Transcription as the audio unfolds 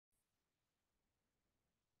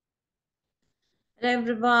Hello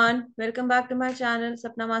everyone, welcome back to my channel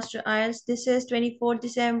Sapna Master IELTS. This is 24th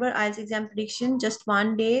December IELTS exam prediction, just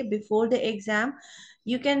one day before the exam.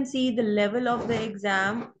 You can see the level of the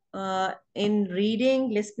exam in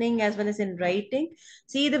reading, listening as well as in writing.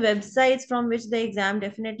 See the websites from which the exam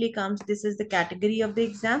definitely comes. This is the category of the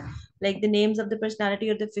exam, like the names of the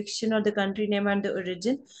personality or the fiction or the country name and the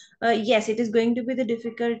origin. Yes, it is going to be the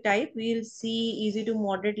difficult type. We'll see easy to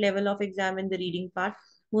moderate level of exam in the reading part.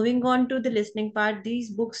 Moving on to the listening part, these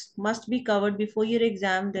books must be covered before your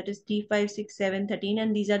exam. That is T5, 6, 7, 13,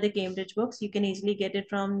 and these are the Cambridge books. You can easily get it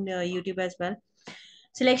from YouTube as well.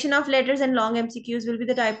 Selection of letters and long MCQs will be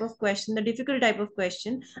the type of question, the difficult type of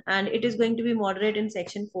question, and it is going to be moderate in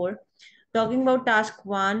section 4. Talking about task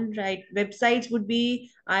 1, right, websites would be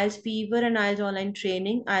IELTS Fever and IELTS Online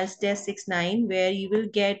Training, IELTS Test 69, where you will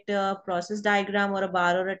get a process diagram or a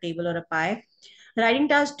bar or a table or a pie. Writing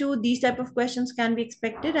task 2, these type of questions can be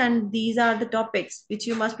expected, and these are the topics which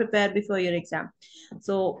you must prepare before your exam.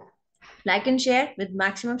 So like and share with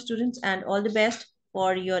maximum students, and all the best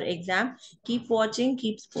for your exam. Keep watching,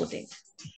 keep supporting.